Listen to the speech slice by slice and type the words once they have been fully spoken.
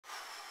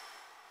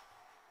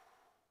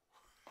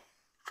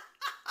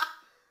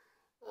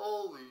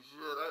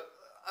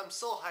I'm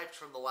so hyped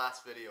from the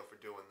last video for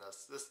doing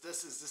this.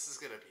 This is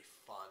gonna be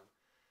fun.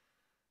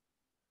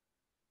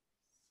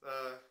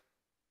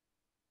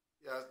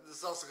 Yeah, this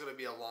is also gonna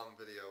be a long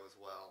video as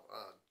well.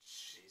 Oh,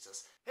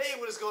 Jesus. Hey,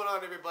 what is going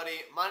on,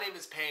 everybody? My name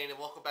is Payne, and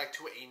welcome back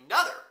to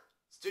another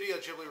Studio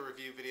Ghibli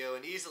review video,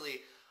 and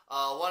easily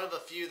one of a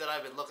few that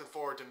I've been looking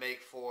forward to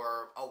make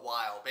for a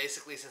while,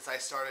 basically since I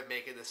started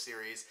making this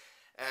series,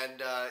 and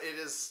it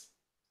is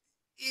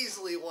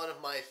easily one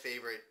of my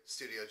favorite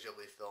Studio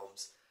Ghibli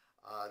films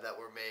that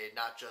were made,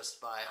 not just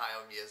by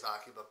Hayao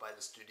Miyazaki, but by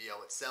the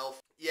studio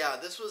itself. Yeah,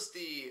 this was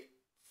the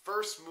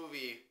first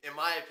movie, in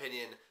my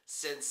opinion,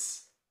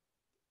 since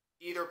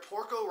either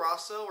Porco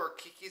Rosso or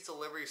Kiki's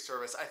Delivery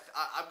Service.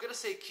 I'm going to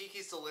say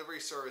Kiki's Delivery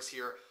Service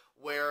here,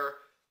 where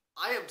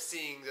I am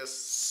seeing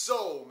just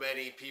so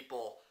many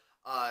people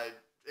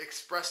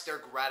express their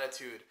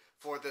gratitude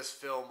for this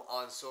film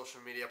on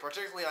social media,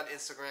 particularly on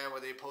Instagram, where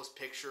they post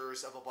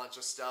pictures of a bunch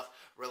of stuff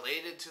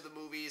related to the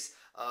movies.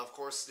 Of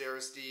course,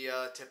 there's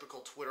the typical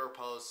Twitter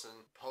posts and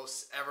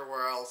posts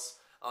everywhere else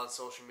on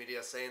social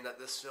media saying that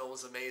this film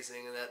was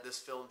amazing and that this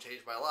film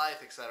changed my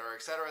life, etc.,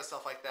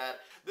 stuff like that.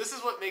 This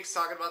is what makes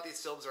talking about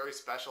these films very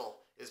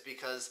special, is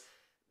because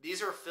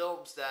these are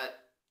films that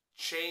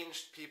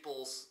changed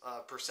people's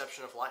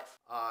perception of life.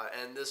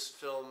 And this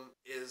film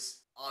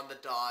is on the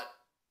dot,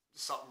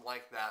 something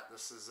like that.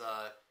 This is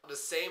the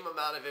same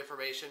amount of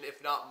information,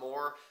 if not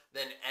more,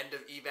 than End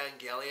of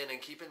Evangelion.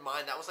 And keep in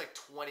mind, that was like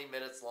 20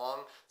 minutes long.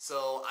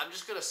 So I'm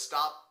just going to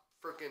stop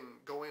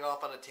freaking going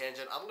off on a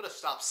tangent. I'm going to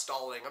stop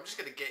stalling. I'm just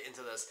going to get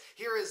into this.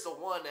 Here is the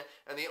one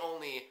and the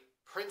only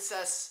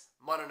Princess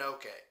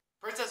Mononoke.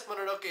 Princess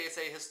Mononoke is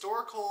a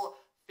historical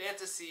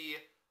fantasy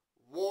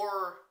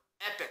war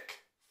epic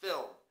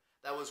film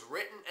that was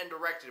written and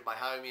directed by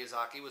Hayao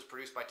Miyazaki, was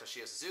produced by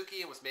Toshio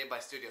Suzuki, and was made by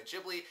Studio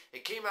Ghibli.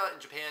 It came out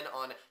in Japan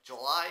on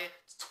July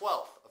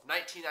 12th of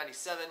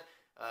 1997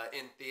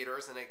 in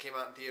theaters, and it came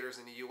out in theaters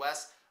in the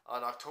US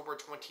on October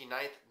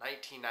 29th,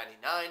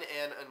 1999,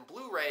 and on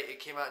Blu-ray,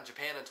 it came out in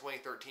Japan in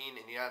 2013,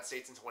 in the United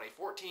States in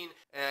 2014,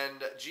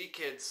 and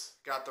G-Kids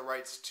got the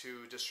rights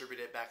to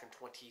distribute it back in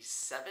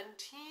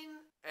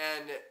 2017,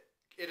 and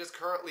it is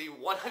currently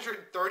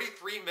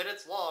 133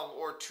 minutes long,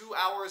 or 2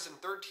 hours and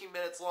 13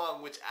 minutes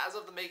long, which, as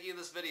of the making of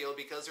this video,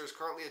 because there's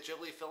currently a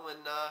Ghibli film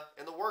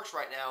in the works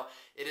right now,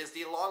 it is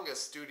the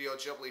longest Studio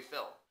Ghibli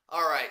film.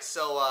 Alright,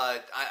 so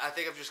I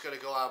think I'm just going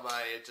to go on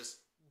just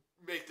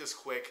make this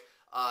quick.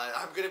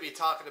 I'm going to be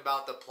talking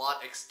about the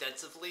plot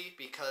extensively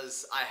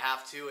because I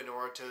have to in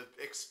order to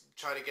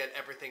try to get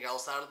everything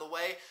else out of the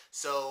way.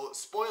 So,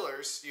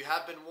 spoilers, you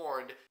have been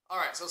warned.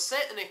 Alright, so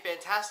set in a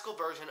fantastical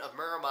version of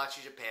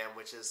Muromachi, Japan,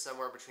 which is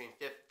somewhere between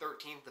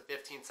 13th to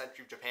 15th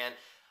century Japan,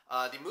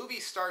 the movie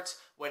starts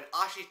when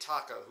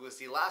Ashitaka, who is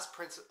the last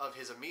prince of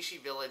his Amishi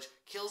village,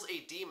 kills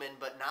a demon,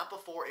 but not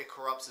before it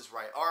corrupts his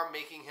right arm,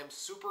 making him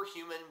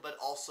superhuman, but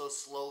also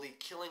slowly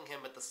killing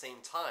him at the same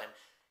time.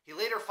 He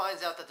later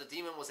finds out that the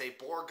demon was a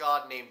boar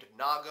god named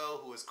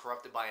Nago, who was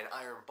corrupted by an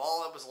iron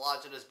ball that was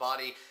lodged in his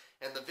body,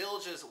 and the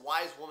village's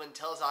wise woman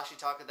tells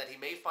Ashitaka that he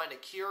may find a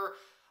cure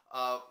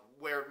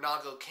where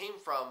Nago came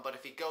from, but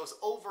if he goes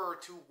over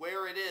to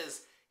where it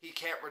is, he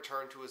can't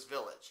return to his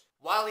village.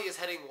 While he is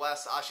heading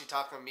west,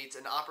 Ashitaka meets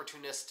an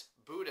opportunist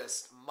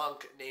Buddhist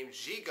monk named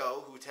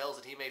Jigo, who tells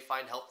that he may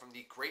find help from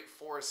the Great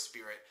Forest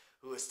Spirit,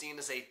 who is seen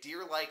as a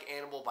deer-like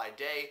animal by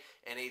day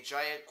and a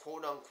giant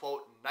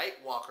quote-unquote night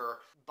walker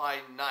by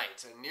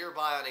night. And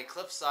nearby on a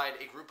cliffside,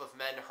 a group of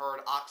men herd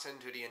oxen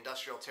to the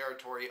industrial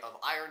territory of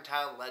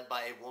Irontown, led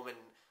by a woman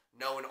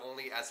known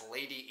only as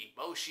Lady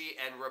Eboshi,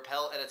 and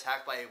repel an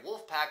attack by a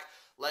wolf pack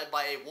led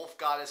by a wolf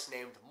goddess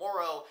named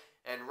Moro,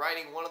 and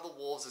riding one of the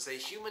wolves is a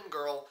human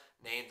girl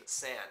named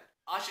San.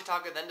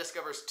 Ashitaka then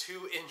discovers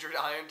two injured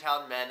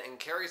Irontown men and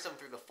carries them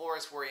through the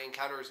forest, where he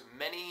encounters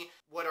many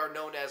what are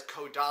known as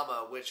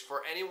kodama, which,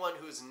 for anyone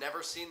who's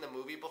never seen the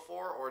movie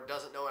before or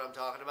doesn't know what I'm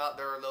talking about,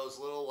 there are those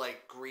little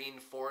like green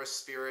forest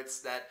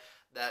spirits that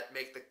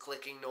make the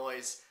clicking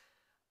noise.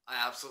 I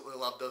absolutely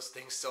love those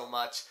things so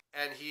much.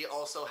 And he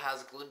also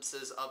has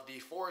glimpses of the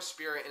forest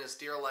spirit in his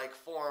deer-like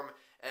form,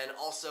 and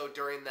also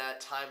during that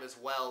time as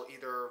well,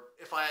 either,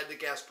 if I had to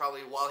guess,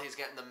 probably while he's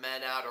getting the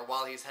men out or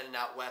while he's heading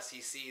out west,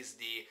 he sees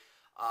the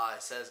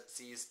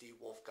sees the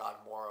wolf god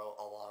Moro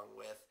along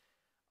with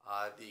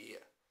the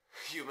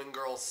human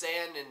girl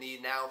San in the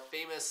now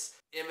famous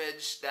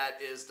image that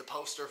is the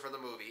poster for the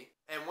movie.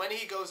 And when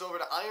he goes over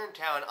to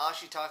Irontown,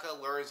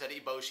 Ashitaka learns that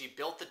Eboshi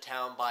built the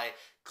town by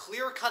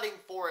clear-cutting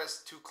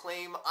forests to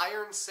claim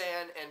iron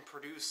sand and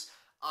produce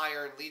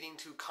iron, leading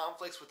to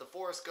conflicts with the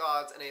forest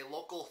gods and a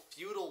local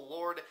feudal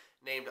lord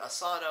named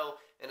Asano,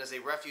 and as a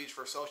refuge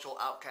for social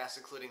outcasts,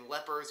 including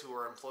lepers who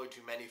were employed to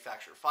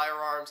manufacture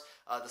firearms,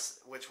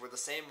 which were the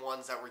same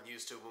ones that were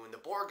used to wound the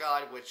boar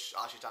god, which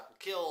Ashitaka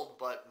killed,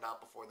 but not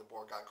before the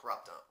boar god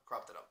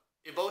corrupted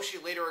him.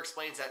 Eboshi later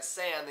explains that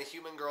San, the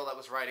human girl that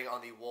was riding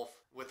on the wolf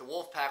with the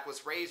wolf pack,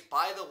 was raised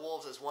by the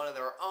wolves as one of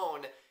their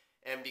own,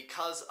 and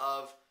because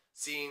of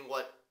seeing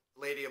what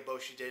Lady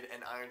Eboshi did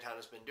and Irontown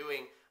has been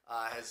doing,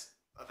 has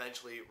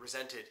eventually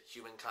resented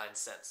humankind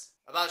since.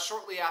 About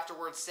shortly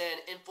afterwards, San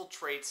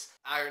infiltrates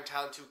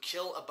Irontown to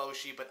kill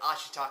Eboshi, but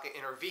Ashitaka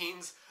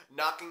intervenes,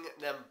 knocking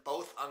them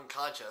both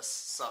unconscious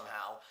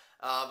somehow.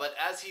 But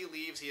as he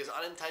leaves, he is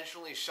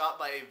unintentionally shot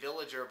by a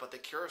villager, but the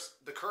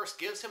curse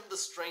gives him the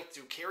strength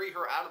to carry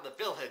her out of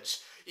the village,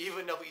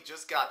 even though he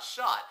just got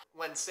shot.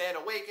 When San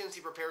awakens,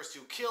 he prepares to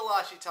kill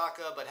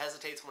Ashitaka, but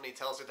hesitates when he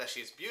tells her that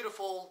she's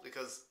beautiful,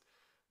 because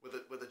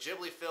with a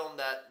Ghibli film,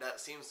 that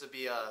seems to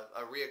be a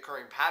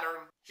reoccurring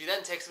pattern. She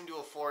then takes him to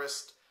a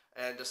forest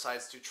and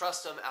decides to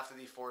trust him after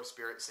the forest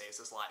spirit saves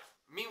his life.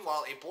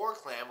 Meanwhile, a boar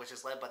clan, which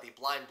is led by the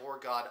blind boar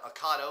god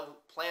Akado,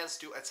 plans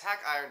to attack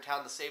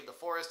Irontown to save the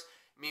forest.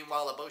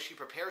 Meanwhile, Eboshi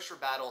prepares for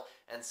battle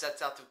and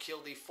sets out to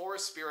kill the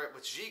forest spirit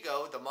with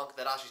Jigo, the monk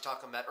that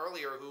Ashitaka met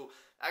earlier, who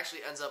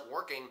actually ends up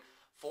working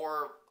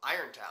for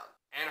Irontown.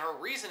 And her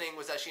reasoning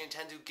was that she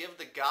intended to give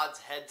the god's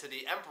head to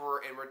the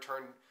emperor in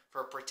return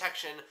for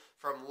protection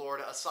from Lord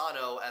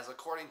Asano, as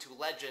according to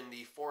legend,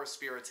 the forest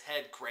spirit's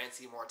head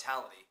grants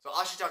immortality. So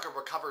Ashitaka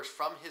recovers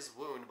from his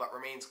wound but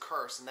remains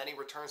cursed, and then he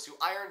returns to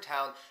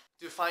Irontown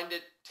to find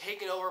it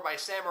taken over by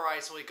samurai,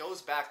 so he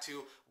goes back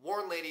to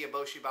warn Lady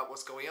Eboshi about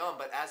what's going on,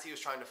 but as he was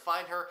trying to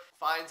find her,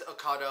 finds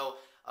Okado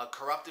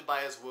corrupted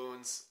by his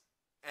wounds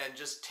and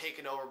just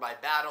taken over by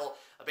battle,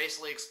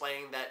 basically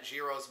explaining that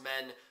Jiro's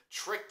men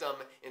tricked them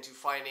into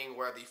finding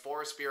where the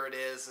forest spirit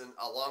is and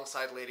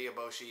alongside Lady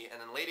Eboshi,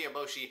 and then Lady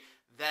Eboshi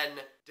then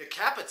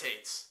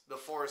decapitates the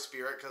forest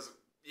spirit, because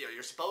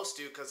you're supposed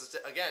to, because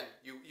again,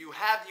 you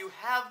have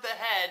the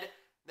head,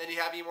 then you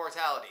have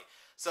immortality.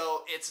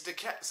 So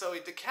so he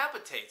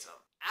decapitates him.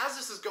 As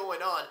this is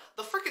going on,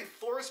 the freaking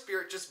forest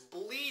spirit just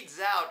bleeds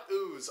out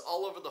ooze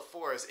all over the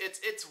forest.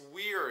 It's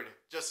weird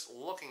just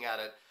looking at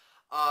it,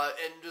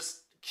 and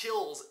just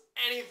kills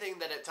anything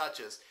that it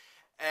touches.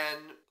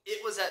 And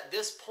it was at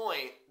this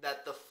point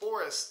that the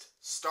forest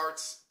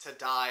starts to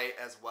die,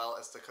 as well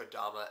as the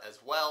kodama as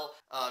well.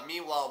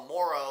 Meanwhile,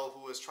 Moro,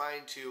 who was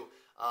trying to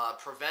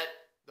prevent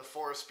the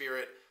forest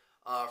spirit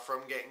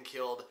from getting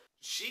killed,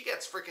 she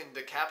gets freaking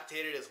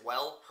decapitated as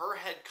well. Her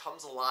head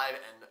comes alive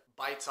and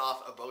bites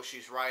off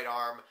Eboshi's right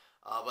arm,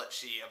 but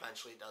she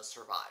eventually does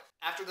survive.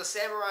 After the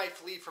samurai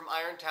flee from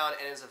Irontown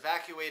and is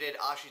evacuated,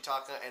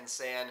 Ashitaka and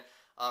San,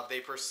 they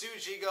pursue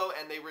Jigo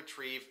and they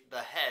retrieve the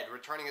head,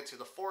 returning it to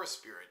the forest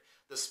spirit.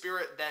 The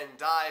spirit then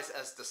dies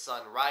as the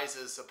sun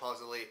rises,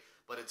 supposedly,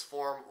 but its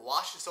form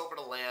washes over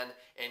the land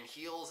and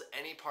heals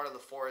any part of the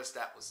forest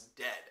that was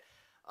dead.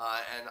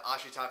 And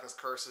Ashitaka's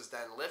curse is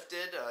then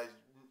lifted.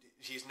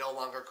 He's no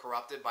longer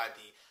corrupted by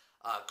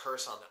the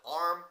curse on the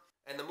arm.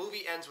 And the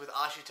movie ends with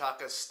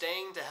Ashitaka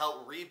staying to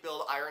help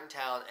rebuild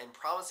Irontown and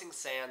promising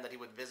San that he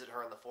would visit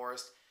her in the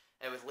forest,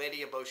 and with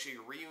Lady Eboshi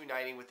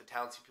reuniting with the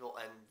townspeople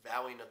and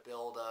vowing to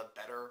build a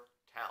better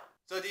town.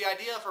 So the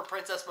idea for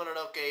Princess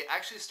Mononoke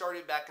actually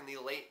started back in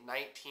the late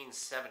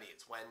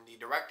 1970s, when the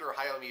director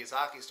Hayao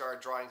Miyazaki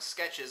started drawing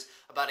sketches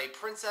about a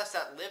princess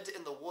that lived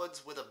in the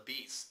woods with a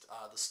beast.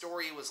 The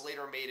story was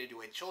later made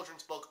into a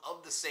children's book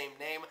of the same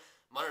name,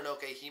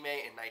 Mononoke Hime,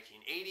 in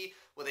 1980,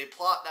 with a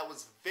plot that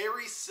was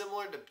very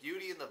similar to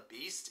Beauty and the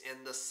Beast,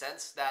 in the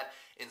sense that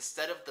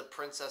instead of the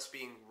princess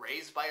being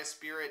raised by a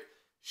spirit,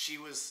 she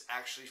was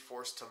actually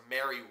forced to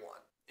marry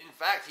one. In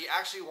fact, he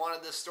actually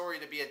wanted this story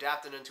to be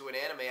adapted into an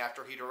anime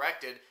after he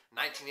directed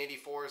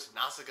 1984's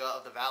Nausicaä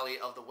of the Valley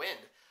of the Wind,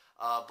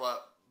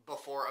 but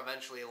before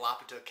eventually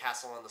Laputa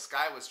Castle in the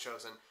Sky was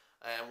chosen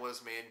and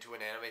was made into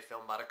an anime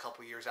film about a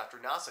couple years after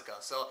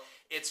Nausicaä. So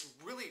it's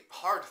really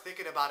hard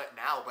thinking about it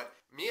now, but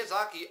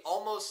Miyazaki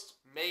almost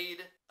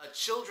made a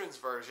children's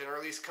version, or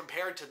at least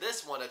compared to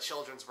this one, a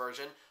children's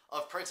version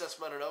of Princess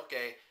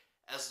Mononoke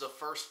as the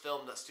first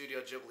film that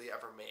Studio Ghibli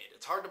ever made.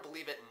 It's hard to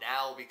believe it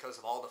now because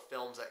of all the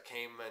films that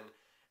came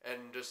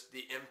and just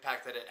the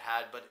impact that it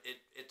had, but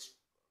it's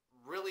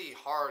really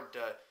hard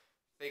to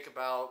think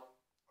about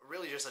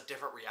really just a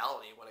different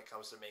reality when it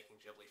comes to making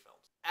Ghibli films.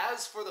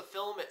 As for the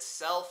film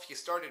itself, he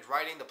started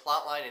writing the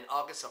plotline in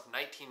August of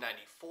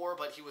 1994,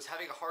 but he was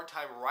having a hard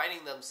time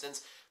writing them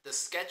since the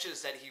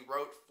sketches that he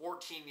wrote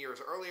 14 years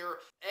earlier,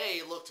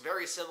 A, looked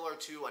very similar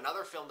to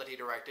another film that he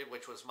directed,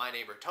 which was My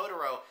Neighbor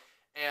Totoro,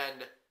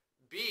 and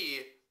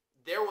B,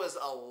 there was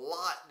a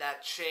lot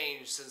that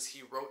changed since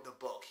he wrote the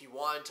book. He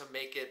wanted to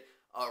make it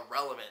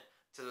relevant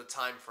to the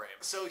time frame.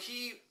 So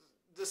he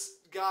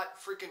just got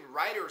freaking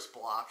writer's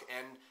block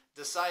and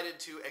decided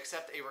to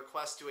accept a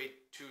request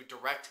to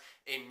direct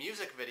a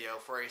music video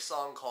for a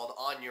song called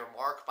On Your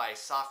Mark by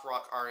soft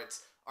rock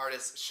artists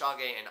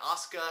Shage and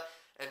Asuka.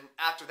 And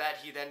after that,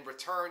 he then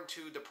returned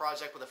to the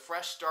project with a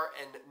fresh start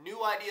and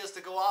new ideas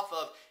to go off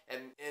of.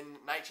 And in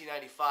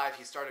 1995,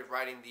 he started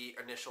writing the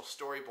initial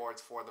storyboards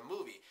for the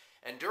movie.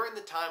 And during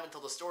the time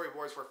until the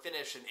storyboards were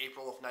finished in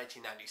April of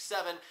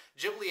 1997,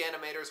 Ghibli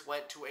animators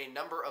went to a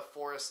number of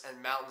forests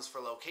and mountains for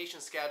location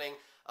scouting,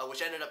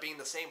 which ended up being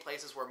the same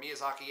places where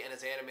Miyazaki and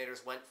his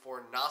animators went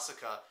for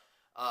Nausicaä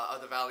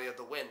of the Valley of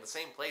the Wind, the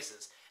same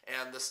places.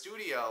 And the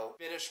studio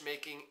finished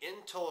making,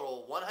 in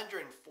total,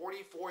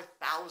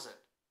 144,000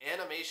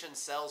 animation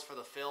cells for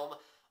the film,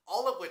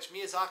 all of which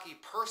Miyazaki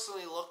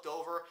personally looked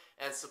over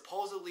and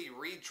supposedly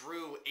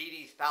redrew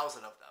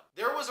 80,000 of them.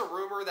 There was a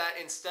rumor that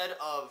instead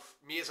of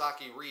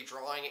Miyazaki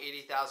redrawing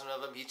 80,000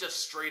 of them, he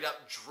just straight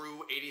up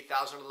drew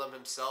 80,000 of them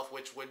himself,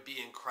 which would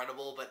be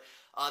incredible, but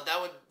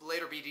that would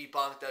later be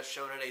debunked as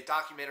shown in a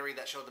documentary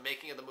that showed the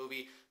making of the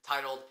movie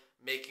titled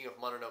Making of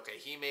Mononoke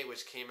Hime,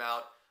 which came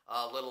out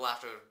a little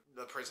after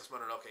The Princess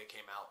Mononoke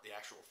came out, the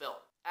actual film.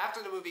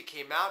 After the movie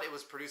came out, it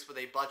was produced with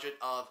a budget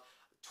of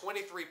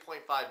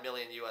 23.5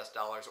 million US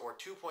dollars, or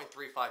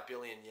 2.35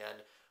 billion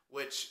yen,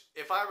 which,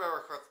 if I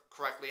remember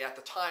correctly, at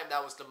the time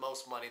that was the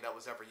most money that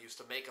was ever used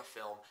to make a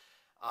film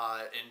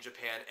in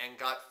Japan, and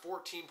got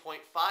 14.5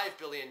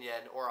 billion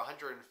yen, or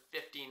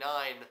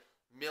 159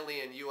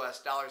 million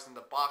US dollars in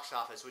the box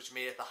office, which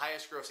made it the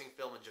highest grossing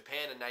film in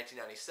Japan in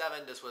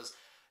 1997. This was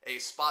a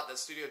spot that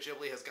Studio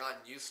Ghibli has gotten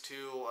used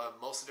to.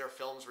 Most of their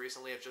films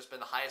recently have just been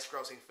the highest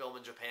grossing film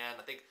in Japan.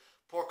 I think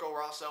Porco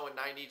Rosso in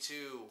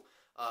 92,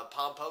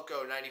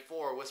 Pompoko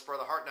 94, Whisper of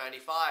the Heart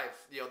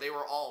 95, they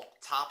were all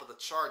top of the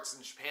charts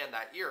in Japan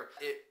that year.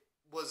 It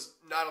was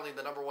not only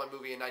the #1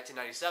 movie in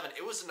 1997,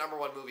 it was the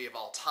 #1 movie of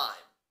all time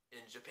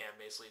in Japan,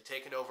 basically,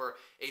 taking over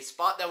a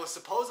spot that was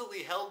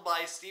supposedly held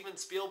by Steven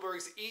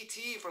Spielberg's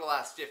E.T. for the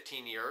last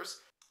 15 years.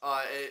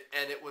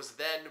 And it was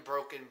then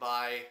broken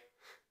by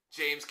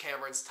James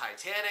Cameron's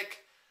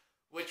Titanic,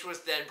 which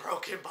was then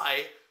broken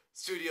by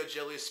Studio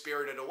Ghibli's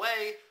Spirited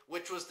Away,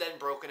 which was then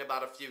broken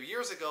about a few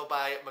years ago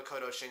by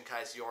Makoto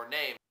Shinkai's Your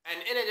Name.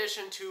 And in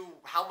addition to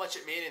how much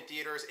it made in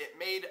theaters, it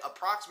made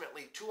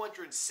approximately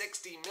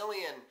 260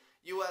 million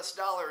US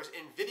dollars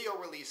in video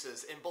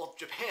releases in both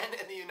Japan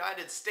and the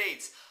United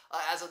States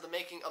as of the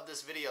making of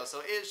this video. So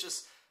it is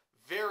just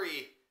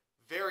very,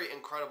 very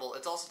incredible.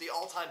 It's also the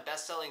all-time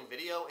best-selling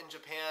video in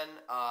Japan,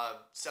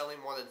 selling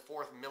more than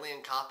 4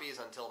 million copies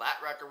until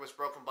that record was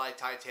broken by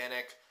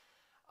Titanic.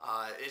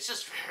 It's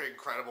just very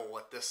incredible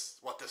what this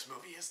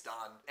movie has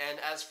done. And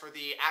as for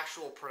the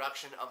actual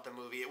production of the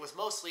movie, it was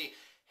mostly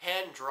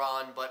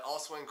hand-drawn, but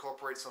also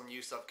incorporates some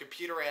use of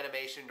computer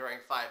animation during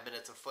 5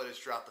 minutes of footage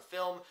throughout the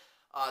film.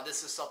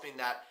 This is something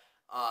that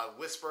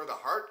Whisper of the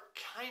Heart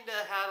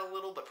kinda had a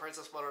little, but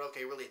Princess Mononoke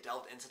really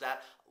delved into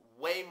that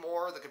way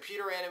more. The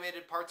computer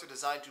animated parts are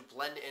designed to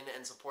blend in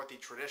and support the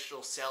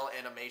traditional cell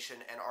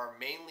animation and are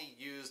mainly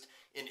used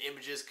in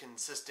images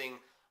consisting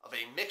of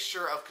a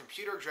mixture of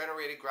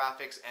computer-generated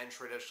graphics and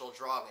traditional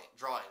drawing.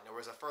 There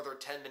was a further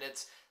 10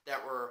 minutes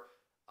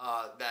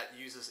that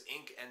uses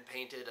ink and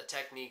painted, a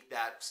technique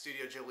that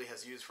Studio Ghibli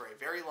has used for a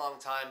very long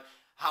time.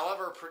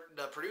 However,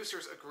 the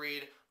producers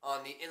agreed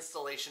on the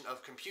installation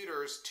of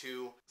computers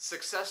to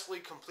successfully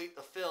complete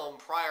the film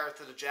prior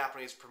to the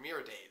Japanese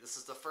premiere date. This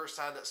is the first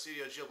time that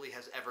Studio Ghibli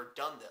has ever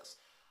done this.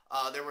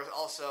 There was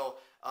also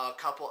a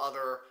couple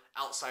other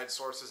outside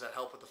sources that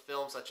helped with the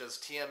film, such as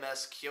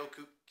TMS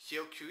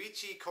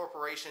Kyokuichi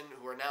Corporation,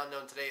 who are now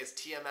known today as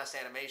TMS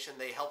Animation.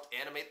 They helped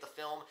animate the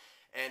film,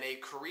 and a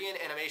Korean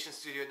animation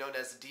studio known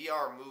as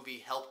DR Movie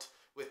helped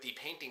with the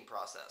painting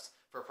process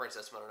for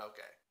Princess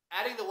Mononoke.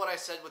 Adding to what I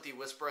said with the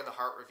Whisper in the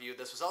Heart review,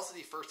 this was also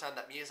the first time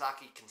that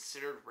Miyazaki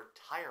considered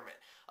retirement.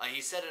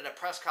 He said at a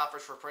press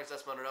conference for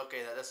Princess Mononoke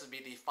that this would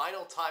be the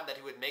final time that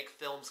he would make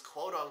films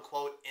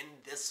quote-unquote in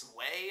this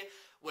way,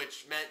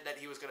 which meant that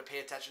he was going to pay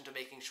attention to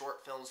making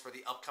short films for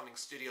the upcoming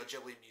Studio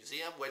Ghibli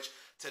Museum, which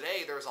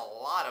today there's a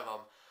lot of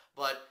them,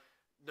 but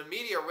the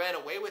media ran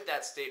away with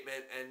that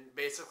statement and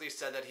basically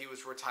said that he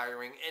was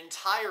retiring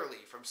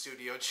entirely from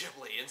Studio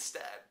Ghibli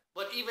instead.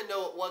 But even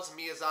though it was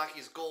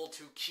Miyazaki's goal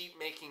to keep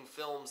making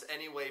films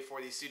anyway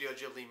for the Studio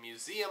Ghibli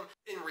Museum,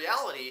 in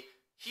reality,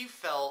 he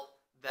felt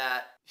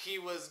that he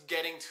was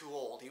getting too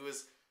old. He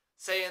was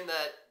saying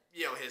that,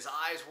 his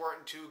eyes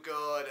weren't too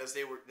good as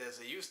they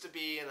used to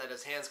be, and that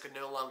his hands could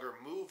no longer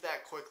move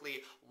that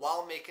quickly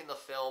while making the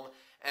film.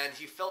 And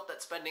he felt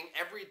that spending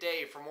every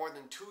day for more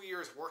than 2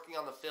 years working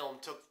on the film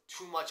took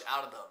too much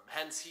out of them.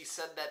 Hence, he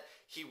said that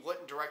he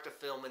wouldn't direct a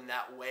film in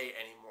that way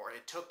anymore.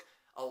 It took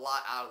a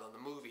lot out of them.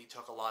 The movie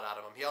took a lot out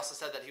of him. He also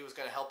said that he was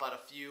going to help out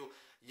a few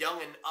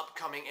young and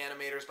upcoming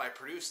animators by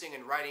producing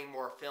and writing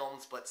more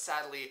films, but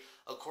sadly,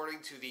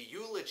 according to the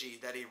eulogy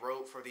that he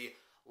wrote for the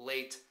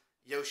late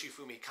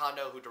Yoshifumi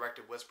Kondo, who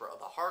directed Whisper of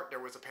the Heart, there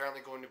was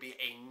apparently going to be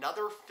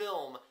another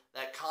film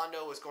that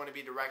Kondo was going to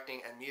be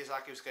directing and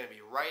Miyazaki was going to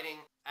be writing,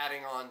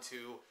 adding on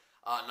to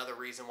another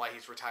reason why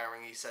he's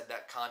retiring. He said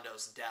that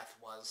Kondo's death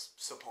was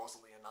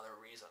supposedly another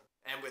reason.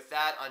 And with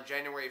that, on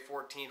January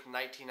 14th,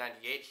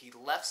 1998, he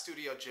left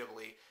Studio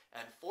Ghibli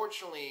and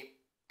fortunately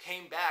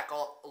came back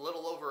a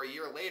little over a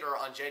year later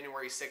on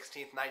January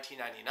 16th,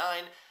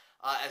 1999,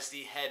 as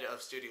the head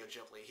of Studio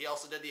Ghibli. He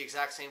also did the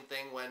exact same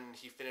thing when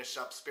he finished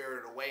up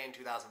Spirited Away in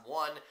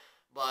 2001,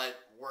 but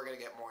we're going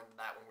to get more into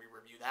that when we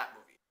review that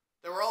movie.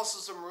 There were also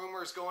some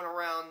rumors going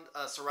around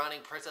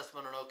surrounding Princess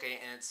Mononoke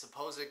and its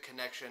supposed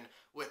connection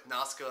with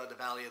Nausicaä, the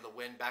Valley of the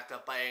Wind, backed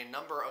up by a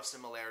number of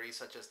similarities,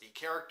 such as the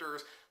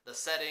characters, the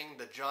setting,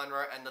 the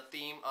genre, and the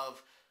theme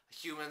of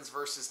humans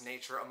versus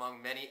nature,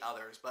 among many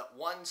others. But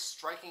one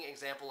striking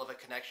example of a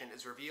connection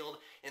is revealed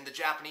in the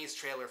Japanese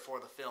trailer for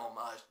the film.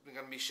 I'm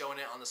going to be showing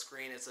it on the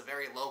screen. It's a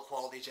very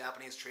low-quality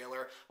Japanese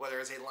trailer where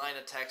there is a line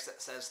of text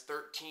that says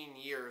 13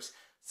 years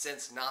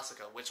since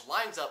Nausicaä, which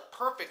lines up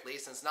perfectly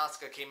since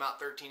Nausicaä came out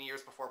 13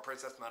 years before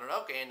Princess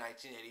Mononoke in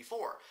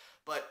 1984.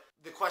 But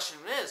the question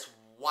is,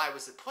 why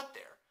was it put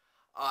there?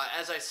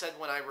 As I said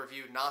when I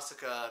reviewed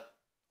Nausicaä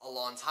a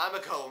long time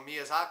ago,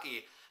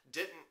 Miyazaki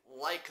didn't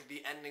like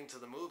the ending to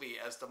the movie,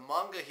 as the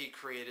manga he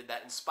created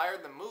that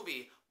inspired the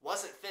movie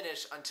wasn't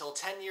finished until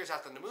 10 years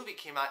after the movie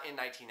came out in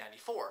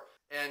 1994.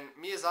 And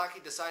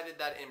Miyazaki decided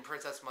that in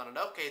Princess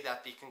Mononoke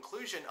that the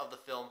conclusion of the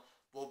film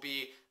will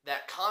be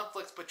that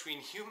conflicts between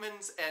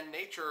humans and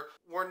nature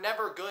were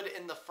never good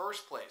in the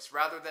first place,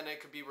 rather than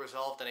it could be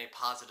resolved in a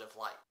positive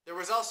light. There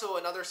was also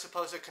another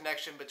supposed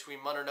connection between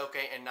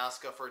Mononoke and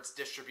Nausicaä for its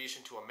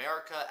distribution to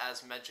America,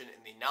 as mentioned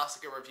in the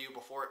Nausicaä review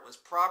before it was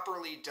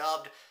properly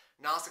dubbed.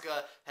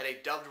 Nausicaä had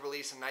a dubbed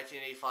release in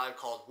 1985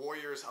 called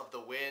Warriors of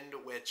the Wind,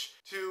 which,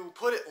 to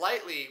put it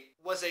lightly,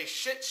 was a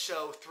shit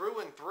show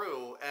through and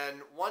through, and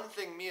one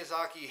thing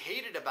Miyazaki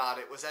hated about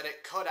it was that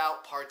it cut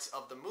out parts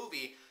of the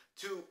movie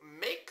to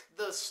make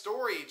the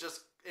story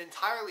just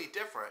entirely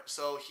different.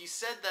 So he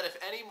said that if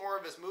any more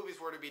of his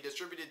movies were to be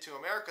distributed to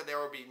America,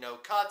 there would be no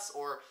cuts,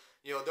 or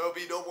there would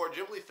be no more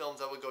Ghibli films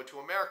that would go to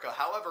America.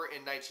 However,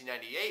 in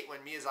 1998, when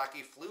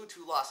Miyazaki flew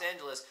to Los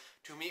Angeles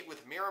to meet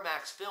with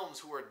Miramax Films,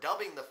 who were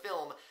dubbing the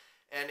film,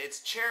 and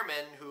its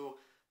chairman, who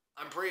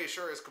I'm pretty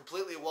sure is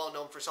completely well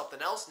known for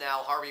something else now,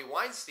 Harvey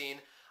Weinstein,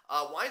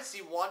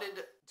 Weinstein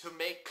wanted to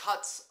make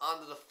cuts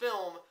onto the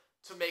film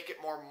to make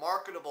it more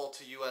marketable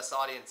to US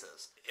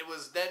audiences. It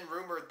was then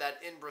rumored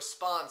that in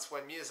response,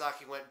 when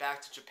Miyazaki went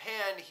back to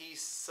Japan, he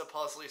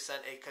supposedly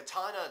sent a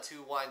katana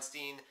to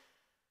Weinstein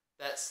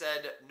that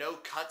said no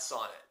cuts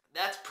on it.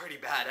 That's pretty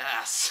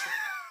badass.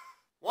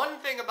 One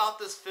thing about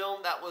this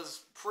film that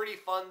was pretty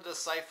fun to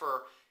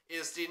decipher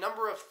is the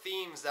number of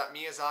themes that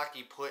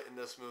Miyazaki put in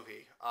this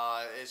movie.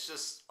 It's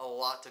just a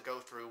lot to go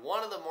through.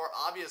 One of the more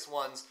obvious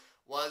ones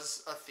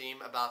was a theme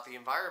about the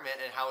environment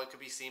and how it could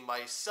be seen by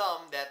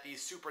some that the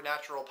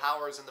supernatural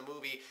powers in the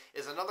movie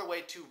is another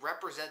way to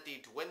represent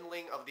the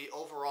dwindling of the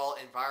overall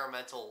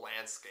environmental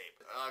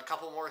landscape. A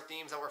couple more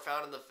themes that were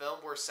found in the film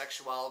were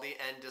sexuality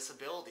and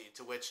disability,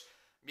 to which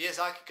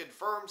Miyazaki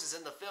confirms is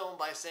in the film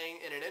by saying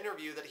in an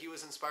interview that he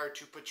was inspired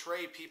to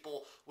portray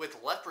people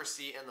with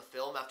leprosy in the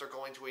film after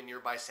going to a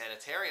nearby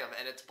sanitarium,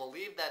 and it's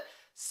believed that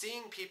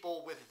seeing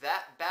people with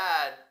that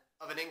bad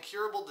of an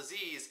incurable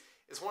disease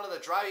is one of the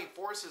driving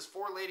forces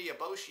for Lady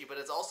Eboshi, but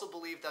it's also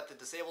believed that the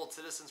disabled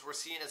citizens were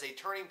seen as a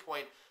turning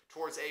point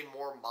towards a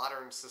more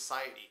modern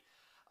society.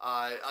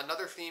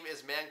 Another theme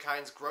is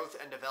mankind's growth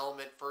and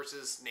development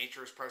versus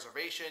nature's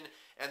preservation,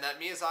 and that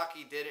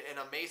Miyazaki did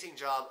an amazing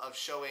job of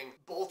showing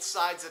both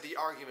sides of the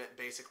argument,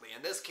 basically.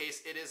 In this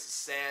case, it is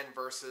San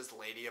versus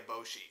Lady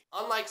Eboshi.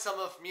 Unlike some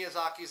of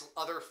Miyazaki's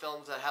other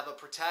films that have a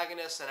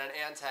protagonist and an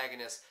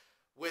antagonist,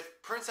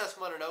 with Princess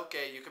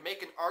Mononoke, you can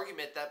make an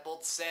argument that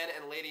both San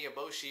and Lady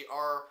Eboshi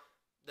are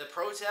the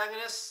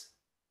protagonists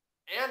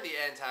and the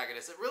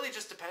antagonist. It really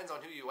just depends on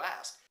who you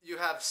ask. You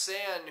have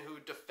San, who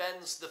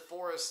defends the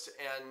forest,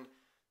 and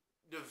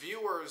there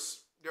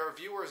are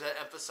viewers that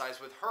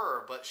emphasize with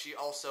her, but she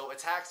also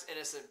attacks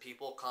innocent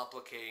people,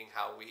 complicating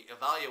how we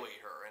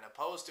evaluate her. And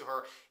opposed to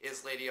her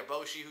is Lady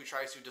Eboshi, who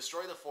tries to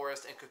destroy the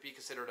forest and could be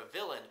considered a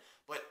villain,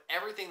 but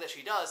everything that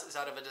she does is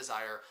out of a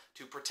desire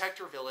to protect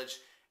her village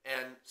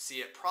and see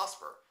it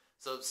prosper.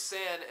 So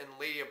San and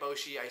Lady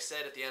Eboshi, I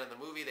said at the end of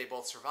the movie, they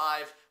both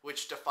survive,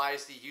 which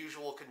defies the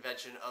usual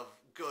convention of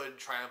good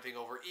triumphing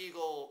over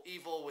evil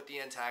with the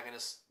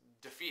antagonist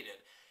defeated.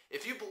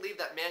 If you believe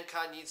that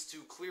mankind needs to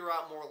clear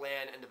out more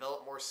land and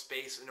develop more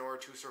space in order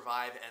to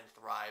survive and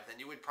thrive, then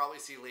you would probably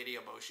see Lady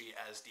Eboshi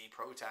as the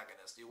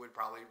protagonist. You would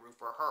probably root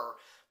for her.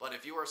 But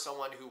if you are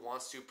someone who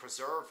wants to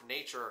preserve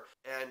nature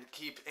and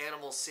keep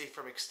animals safe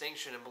from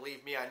extinction, and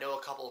believe me, I know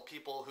a couple of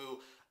people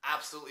who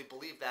absolutely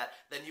believe that,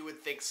 then you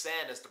would think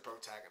San is the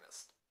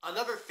protagonist.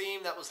 Another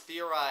theme that was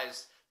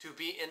theorized to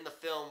be in the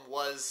film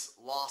was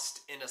lost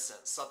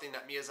innocence, something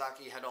that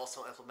Miyazaki had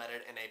also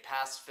implemented in a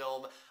past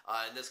film.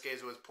 In this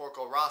case, it was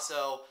Porco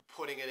Rosso,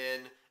 putting it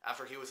in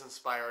after he was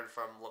inspired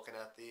from looking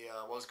at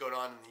what was going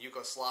on in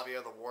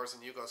Yugoslavia, the wars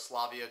in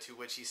Yugoslavia, to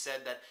which he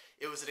said that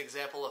it was an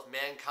example of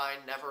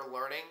mankind never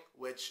learning,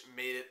 which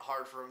made it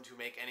hard for him to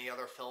make any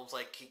other films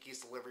like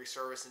Kiki's Delivery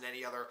Service and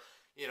any other,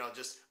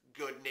 just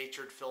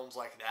good-natured films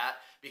like that,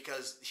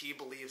 because he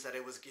believes that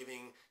it was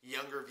giving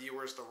younger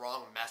viewers the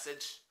wrong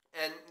message.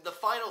 And the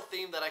final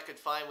theme that I could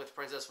find with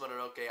Princess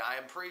Mononoke, I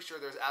am pretty sure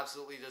there's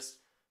absolutely just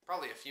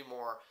probably a few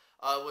more,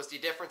 was the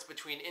difference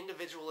between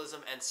individualism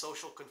and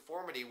social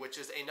conformity, which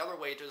is another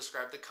way to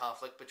describe the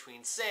conflict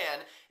between San,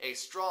 a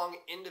strong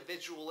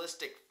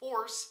individualistic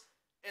force,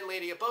 and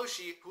Lady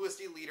Eboshi, who is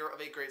the leader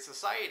of a great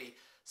society.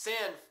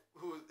 San,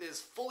 who is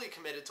fully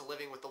committed to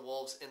living with the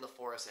wolves in the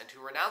forest and to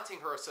renouncing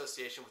her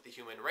association with the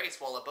human race,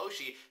 while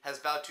Eboshi has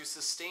vowed to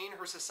sustain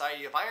her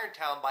society of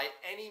Irontown by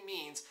any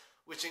means,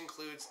 which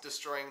includes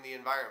destroying the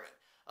environment.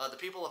 The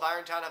people of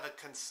Irontown have a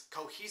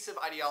cohesive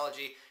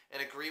ideology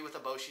and agree with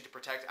Eboshi to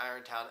protect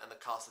Irontown and the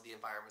cost of the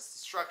environment's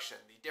destruction.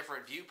 The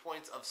different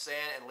viewpoints of San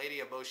and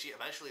Lady Eboshi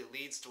eventually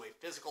leads to a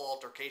physical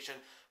altercation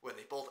where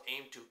they both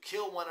aim to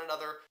kill one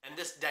another, and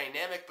this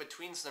dynamic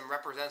between them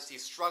represents the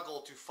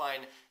struggle to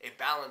find a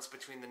balance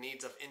between the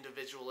needs of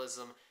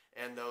individualism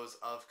and those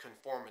of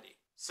conformity.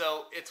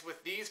 So it's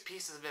with these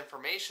pieces of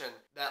information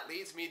that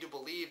leads me to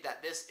believe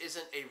that this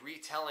isn't a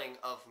retelling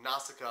of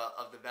Nausicaä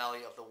of the Valley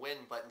of the Wind,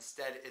 but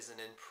instead is an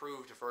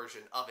improved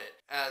version of it,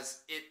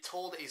 as it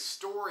told a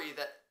story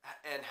that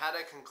and had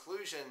a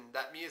conclusion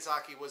that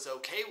Miyazaki was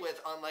okay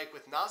with, unlike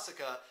with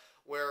Nausicaä,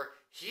 where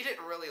he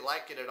didn't really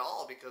like it at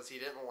all because he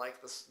didn't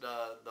like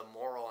the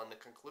moral and the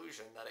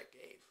conclusion that it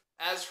gave.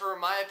 As for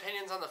my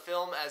opinions on the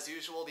film, as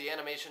usual, the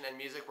animation and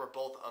music were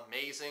both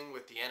amazing,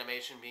 with the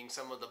animation being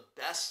some of the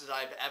best that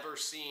I've ever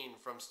seen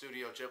from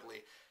Studio Ghibli.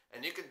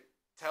 And you can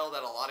tell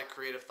that a lot of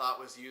creative thought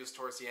was used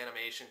towards the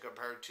animation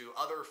compared to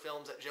other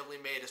films that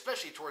Ghibli made,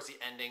 especially towards the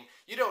ending.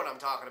 You know what I'm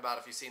talking about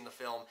if you've seen the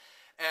film.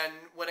 And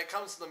when it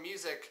comes to the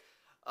music,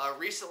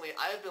 recently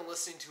I've been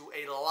listening to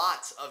a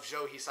lot of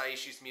Joe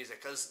Hisaishi's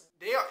music, because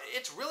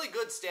it's really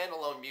good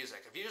standalone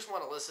music. If you just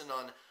want to listen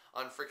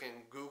on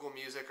freaking Google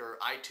Music or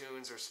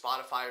iTunes or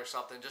Spotify or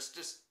something,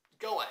 just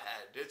go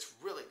ahead. It's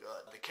really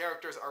good. The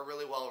characters are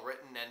really well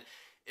written, and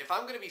if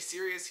I'm going to be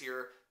serious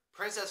here,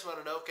 Princess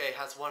Mononoke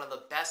has one of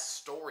the best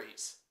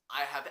stories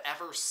I have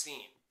ever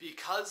seen,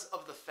 because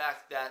of the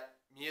fact that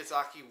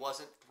Miyazaki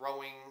wasn't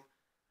throwing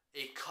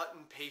a cut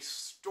and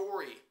paste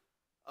story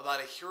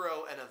about a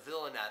hero and a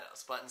villain at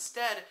us, but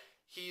instead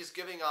he's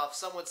giving off,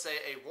 some would say,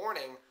 a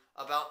warning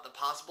about the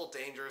possible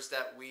dangers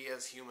that we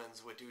as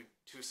humans would do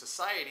to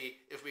society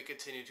if we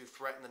continue to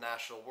threaten the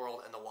natural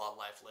world and the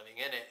wildlife living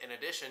in it, in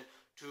addition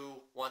to,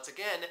 once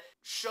again,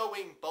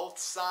 showing both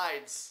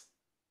sides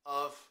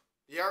of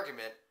the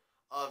argument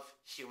of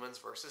humans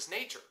versus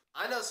nature.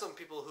 I know some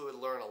people who would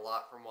learn a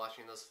lot from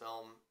watching this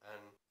film,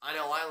 and I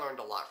know I learned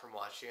a lot from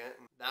watching it,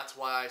 and that's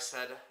why I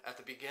said at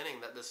the beginning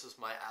that this is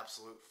my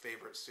absolute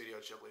favorite Studio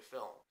Ghibli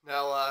film.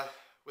 Now,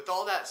 with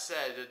all that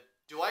said,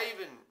 do I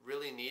even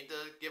really need to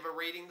give a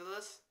rating to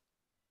this?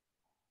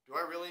 Do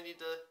I really need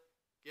to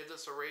give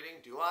this a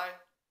rating? Do I?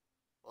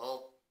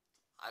 Well,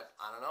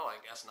 I don't know, I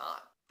guess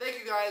not. Thank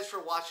you guys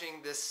for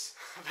watching this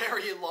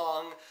very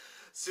long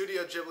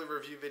Studio Ghibli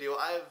review video.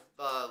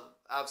 I've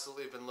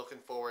absolutely been looking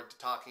forward to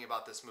talking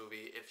about this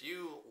movie. If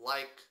you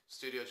like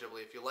Studio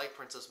Ghibli, if you like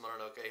Princess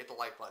Mononoke, hit the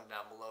like button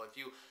down below. If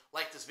you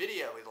like this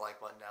video, hit the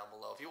like button down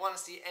below. If you want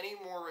to see any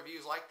more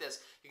reviews like this,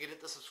 you can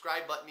hit the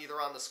subscribe button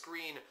either on the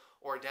screen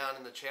or down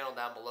in the channel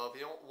down below. If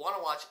you don't want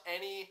to watch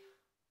any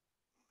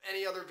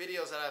other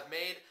videos that I've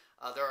made,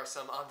 there are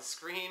some on the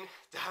screen,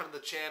 down in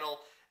the channel,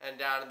 and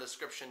down in the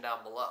description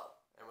down below.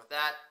 And with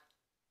that,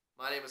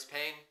 my name is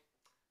Payne.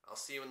 I'll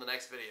see you in the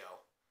next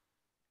video.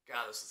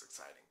 God, this is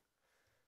exciting.